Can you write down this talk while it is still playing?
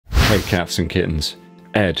Hey cats and kittens,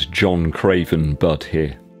 Ed John Craven Bud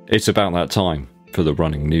here. It's about that time for the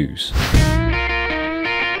running news.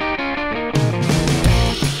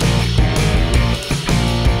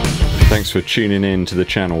 Thanks for tuning in to the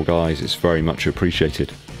channel guys, it's very much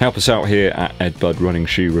appreciated. Help us out here at EDDBUD Running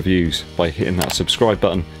Shoe Reviews by hitting that subscribe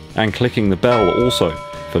button and clicking the bell also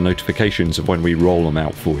for notifications of when we roll them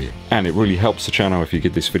out for you. And it really helps the channel if you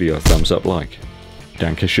give this video a thumbs up like.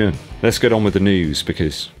 Dankeschön. Let's get on with the news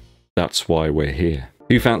because that's why we're here.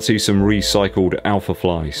 Who fancies some recycled alpha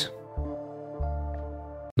flies?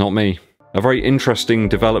 Not me. A very interesting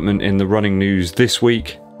development in the running news this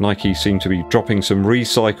week. Nike seem to be dropping some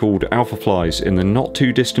recycled alpha flies in the not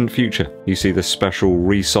too distant future. You see the special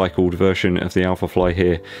recycled version of the alpha fly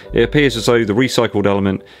here. It appears as though the recycled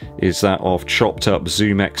element is that of chopped up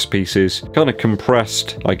ZOOMX pieces, kind of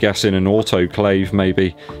compressed, I guess in an autoclave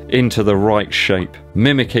maybe, into the right shape,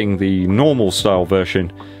 mimicking the normal style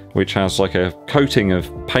version, which has like a coating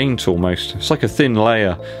of paint almost. It's like a thin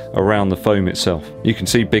layer around the foam itself. You can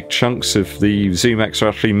see big chunks of the ZOOMX are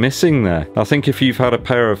actually missing there. I think if you've had a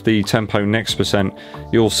pair of the Tempo Next Percent,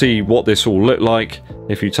 you'll see what this will look like.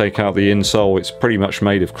 If you take out the insole, it's pretty much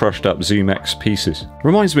made of crushed up ZOOMX pieces.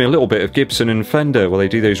 Reminds me a little bit of Gibson and Fender where they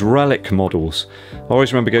do those relic models. I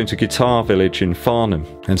always remember going to Guitar Village in Farnham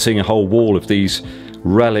and seeing a whole wall of these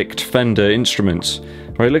relict Fender instruments.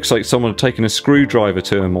 Where it looks like someone had taken a screwdriver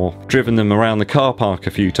to them or driven them around the car park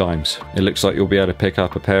a few times. It looks like you'll be able to pick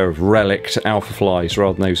up a pair of relict alpha flies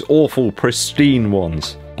rather than those awful pristine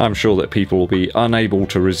ones. I'm sure that people will be unable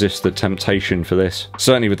to resist the temptation for this.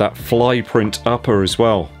 Certainly with that flyprint upper as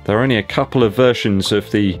well. There are only a couple of versions of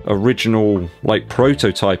the original, like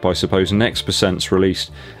prototype I suppose, Next Percents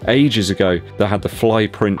released ages ago that had the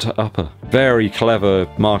flyprint upper. Very clever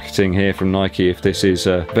marketing here from Nike if this is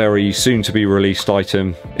a very soon to be released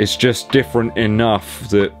item. It's just different enough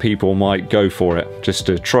that people might go for it, just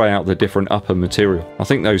to try out the different upper material. I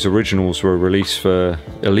think those originals were released for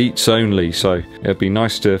elites only, so it'd be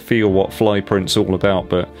nice to feel what flyprint's all about,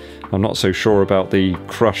 but I'm not so sure about the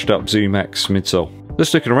crushed up ZOOMX midsole.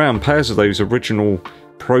 Just looking around, pairs of those original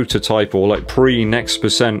prototype or like pre-Next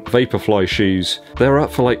Percent Vaporfly shoes, they're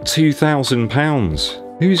up for like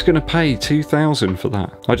 £2,000. Who's going to pay $2,000 for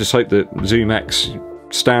that? I just hope that ZOOMX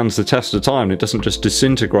stands the test of time and it doesn't just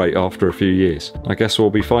disintegrate after a few years. I guess we'll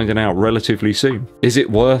be finding out relatively soon. Is it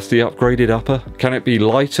worth the upgraded upper? Can it be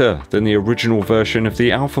lighter than the original version of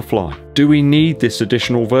the Alpha Fly? Do we need this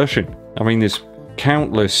additional version? I mean, there's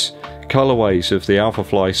countless colorways of the Alpha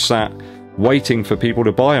Fly sat waiting for people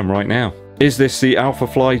to buy them right now. Is this the Alpha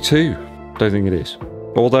Fly 2? Don't think it is.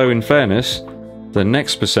 Although in fairness, the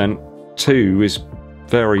Next Percent 2 is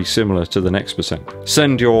very similar to the Next Percent.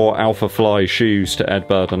 Send your Alpha Fly shoes to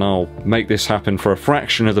EDDBUD and I'll make this happen for a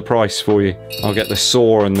fraction of the price for you. I'll get the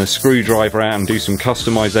saw and the screwdriver out and do some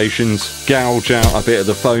customizations, gouge out a bit of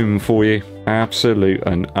the foam for you. Absolute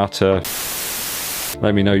and utter.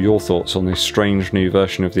 Let me know your thoughts on this strange new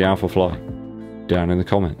version of the Alpha Fly down in the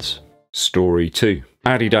comments. Story 2.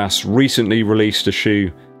 ADIDAS recently released a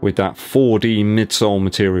shoe with that 4D midsole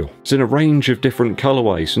material. It's in a range of different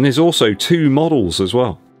colorways, and there's also 2 models as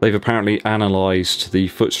well. They've apparently analysed the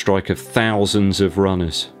foot strike of thousands of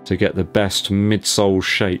runners to get the best midsole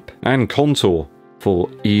shape and contour for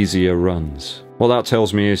easier runs. What that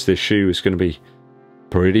tells me is this shoe is going to be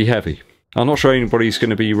pretty heavy. I'm not sure anybody's going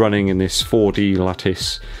to be running in this 4D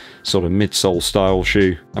lattice sort of midsole style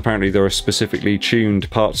shoe. Apparently there are specifically tuned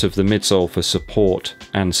parts of the midsole for support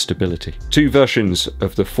and stability. 2 versions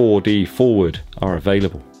of the 4D forward are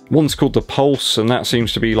available. One's called the Pulse, and that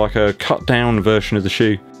seems to be like a cut down version of the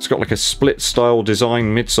shoe. It's got like a split style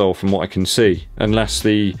design midsole from what I can see, unless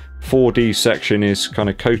the 4D section is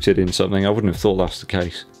kind of coated in something. I wouldn't have thought that's the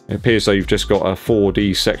case. It appears though you've just got a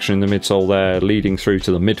 4D section in the midsole there leading through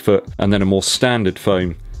to the midfoot, and then a more standard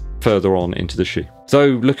foam further on into the shoe. Though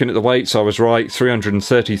looking at the weights I was right,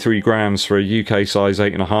 333 grams for a UK size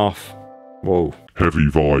 8.5. Whoa. Heavy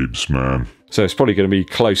vibes, man. So it's probably going to be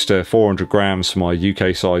close to 400 grams for my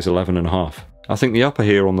UK size 11.5. I think the upper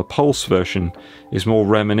here on the Pulse version is more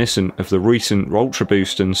reminiscent of the recent Ultra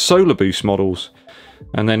Boost and Solar Boost models,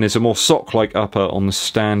 and then there's a more sock-like upper on the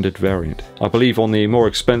standard variant. I believe on the more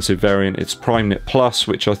expensive variant it's Prime Knit Plus,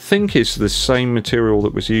 which I think is the same material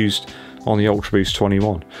that was used on the Ultra Boost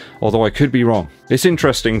 21, although I could be wrong. It's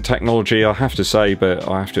interesting technology I have to say, but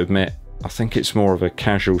I have to admit I think it's more of a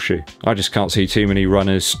casual shoe. I just can't see too many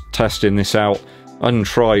runners testing this out,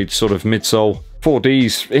 untried sort of midsole.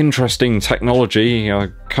 4D's interesting technology. I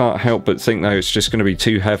can't help but think though it's just going to be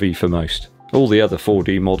too heavy for most. All the other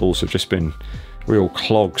 4D models have just been real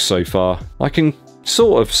clogs so far. I can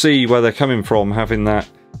sort of see where they're coming from, having that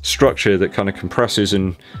structure that kind of compresses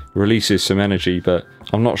and releases some energy, but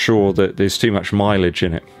I'm not sure that there's too much mileage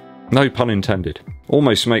in it. No pun intended.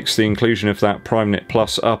 Almost makes the inclusion of that Prime Knit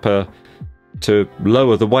Plus upper to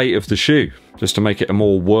lower the weight of the shoe, just to make it a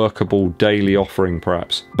more workable daily offering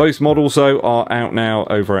perhaps. Both models though are out now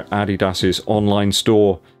over at Adidas's online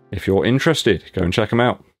store. If you're interested, go and check them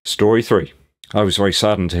out. Story 3. I was very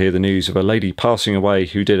saddened to hear the news of a lady passing away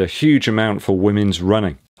who did a huge amount for women's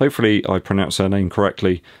running. Hopefully I pronounced her name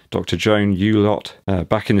correctly, Dr. Joan Ulott.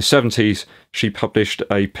 Back in the 70s, she published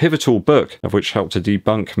a pivotal book of which helped to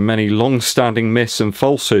debunk many long-standing myths and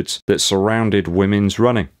falsehoods that surrounded women's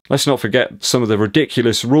running. Let's not forget some of the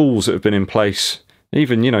ridiculous rules that have been in place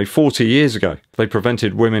even, 40 years ago. They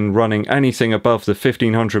prevented women running anything above the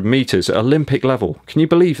 1500 metres at Olympic level. Can you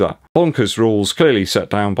believe that? Bonkers rules clearly set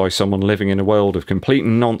down by someone living in a world of complete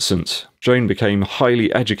nonsense. Joan became highly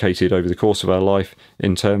educated over the course of her life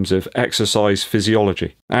in terms of exercise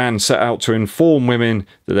physiology, and set out to inform women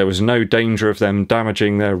that there was no danger of them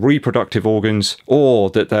damaging their reproductive organs, or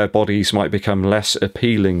that their bodies might become less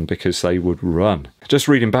appealing because they would run. Just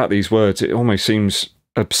reading back these words, it almost seems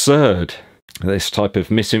absurd. This type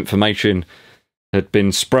of misinformation had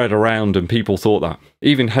been spread around and people thought that.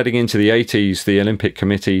 Even heading into the 80s, the Olympic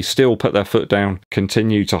Committee still put their foot down,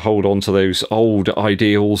 continued to hold on to those old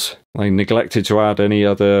ideals. They neglected to add any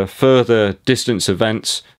other further distance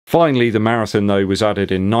events. Finally, the marathon, though, was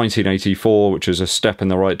added in 1984, which was a step in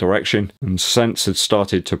the right direction, and sense had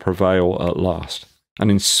started to prevail at last.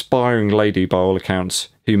 An inspiring lady, by all accounts,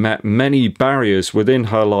 who met many barriers within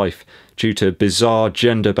her life due to bizarre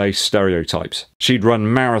gender-based stereotypes. She'd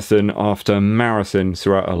run marathon after marathon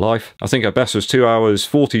throughout her life. I think her best was 2 hours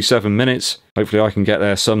 47 minutes. Hopefully I can get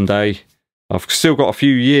there someday. I've still got a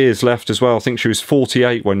few years left as well. I think she was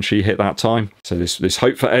 48 when she hit that time. So there's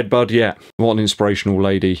hope for EDDBUD yet. What an inspirational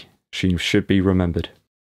lady. She should be remembered.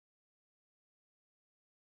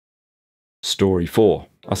 Story 4.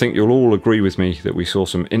 I think you'll all agree with me that we saw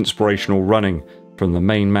some inspirational running from the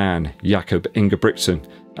main man, Jakob Ingebrigtsen,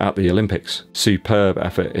 at the Olympics. Superb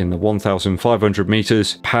effort in the 1,500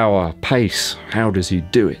 metres. Power, pace, how does he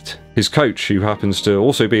do it? His coach, who happens to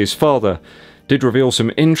also be his father, did reveal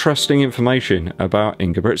some interesting information about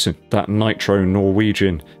Ingebrigtsen. That Nitro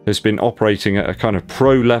Norwegian has been operating at a kind of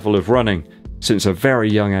pro level of running since a very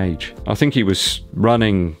young age. I think he was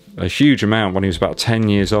running a huge amount when he was about 10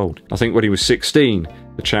 years old. I think when he was 16,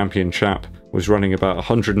 the champion chap was running about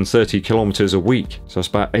 130 kilometers a week, so that's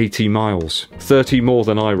about 80 miles. 30 more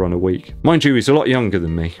than I run a week. Mind you, he's a lot younger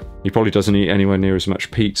than me. He probably doesn't eat anywhere near as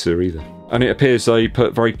much pizza either. And it appears they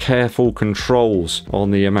put very careful controls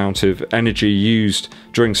on the amount of energy used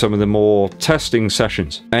during some of the more testing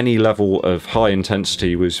sessions. Any level of high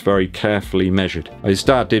intensity was very carefully measured. His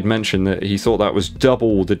dad did mention that he thought that was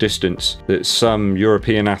double the distance that some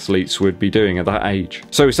European athletes would be doing at that age.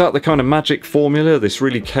 So is that the kind of magic formula, this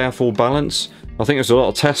really careful balance? I think there's a lot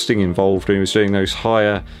of testing involved when he was doing those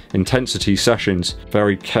higher intensity sessions.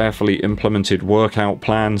 Very carefully implemented workout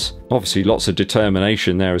plans. Obviously lots of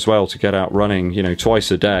determination there as well to get out running, twice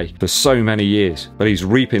a day for so many years. But he's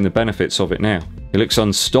reaping the benefits of it now. He looks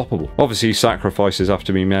unstoppable. Obviously sacrifices have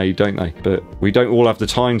to be made, don't they? But we don't all have the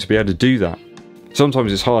time to be able to do that.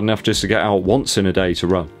 Sometimes it's hard enough just to get out once in a day to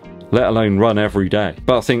run, let alone run every day.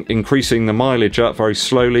 But I think increasing the mileage up very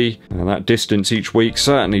slowly and that distance each week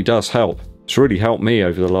certainly does help. It's really helped me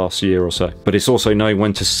over the last year or so. But it's also knowing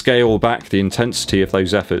when to scale back the intensity of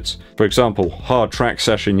those efforts. For example, hard track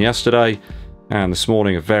session yesterday, and this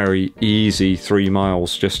morning a very easy 3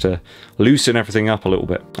 miles just to loosen everything up a little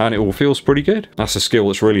bit. And it all feels pretty good. That's a skill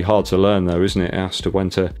that's really hard to learn though, isn't it? As to when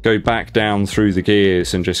to go back down through the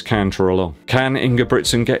gears and just canter along. Can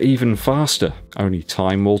Ingebrigtsen get even faster? Only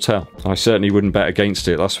time will tell. I certainly wouldn't bet against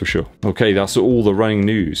it, that's for sure. Okay, that's all the running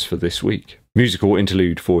news for this week. Musical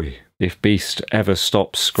interlude for you. If Beast ever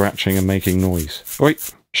stops scratching and making noise.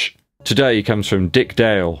 Wait, shh. Today comes from Dick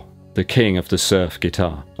Dale, the king of the surf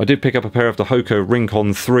guitar. I did pick up a pair of the Hoka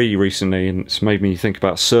Rincon 3 recently, and it's made me think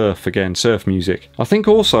about surf again, surf music. I think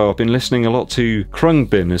also I've been listening a lot to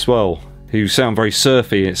Krungbin as well, who sound very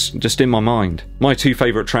surfy. It's just in my mind. My two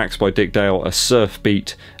favourite tracks by Dick Dale are Surf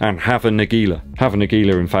Beat and Have a Nagila. Have a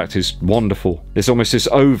Nagila, in fact, is wonderful. There's almost this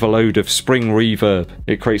overload of spring reverb.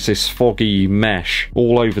 It creates this foggy mesh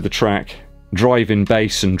all over the track, driving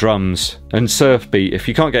bass and drums. And Surf Beat, if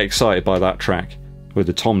you can't get excited by that track with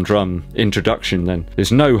the tom drum introduction, then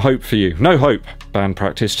there's no hope for you. No hope. Band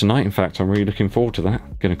practice tonight, in fact. I'm really looking forward to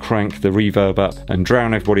that. Gonna crank the reverb up and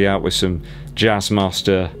drown everybody out with some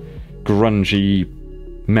Jazzmaster grungy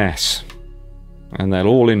mess, and they'll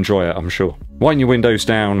all enjoy it, I'm sure. Wind your windows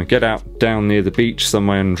down, get out down near the beach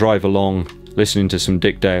somewhere and drive along. listening to some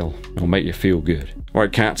Dick Dale will make you feel good.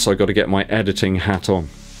 Alright cats, I gotta get my editing hat on.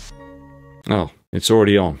 Oh, it's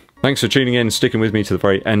already on. Thanks for tuning in and sticking with me to the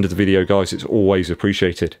very end of the video, guys. It's always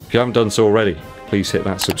appreciated. If you haven't done so already, please hit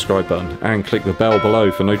that subscribe button and click the bell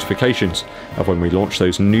below for notifications of when we launch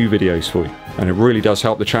those new videos for you. And it really does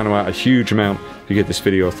help the channel out a huge amount if you give this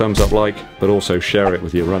video a thumbs up like, but also share it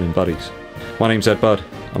with your running buddies. My name's EDDBUD,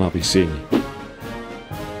 and I'll be seeing you.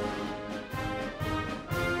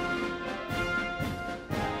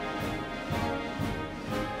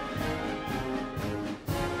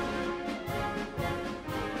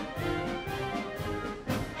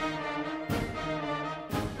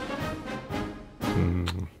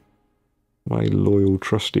 My loyal,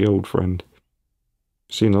 trusty old friend.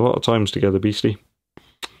 Seen a lot of times together, beastie.